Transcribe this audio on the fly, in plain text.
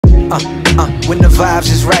When the vibes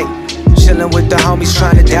is right, chillin' with the homies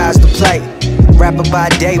trying to dodge the play. Rapper by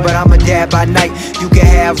day, but I'm a dad by night. You can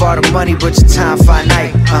have all the money, but your time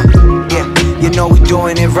finite. Yeah, you know we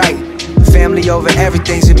doing it right. Family over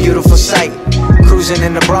everything's a beautiful sight. Cruising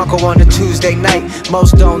in the Bronco on a Tuesday night.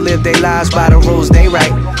 Most don't live their lives by the rules they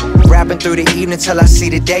write. Rapping through the evening till I see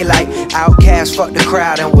the daylight. Outcast, fuck the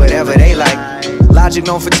crowd and whatever they like. Logic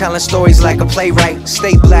known for telling stories like a playwright.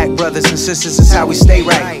 Stay black, brothers and sisters, is how we stay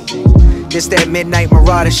right. It's that midnight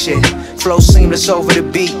marauder shit. Flow seamless over the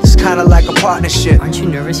beat, it's kinda like a partnership. Aren't you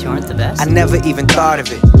nervous you aren't the best? I never even thought of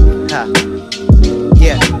it.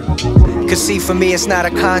 Yeah. Cause see, for me it's not a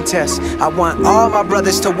contest. I want all my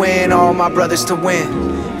brothers to win, all my brothers to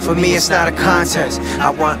win. For me it's not a contest. I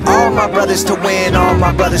want all my brothers to win, all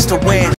my brothers to win.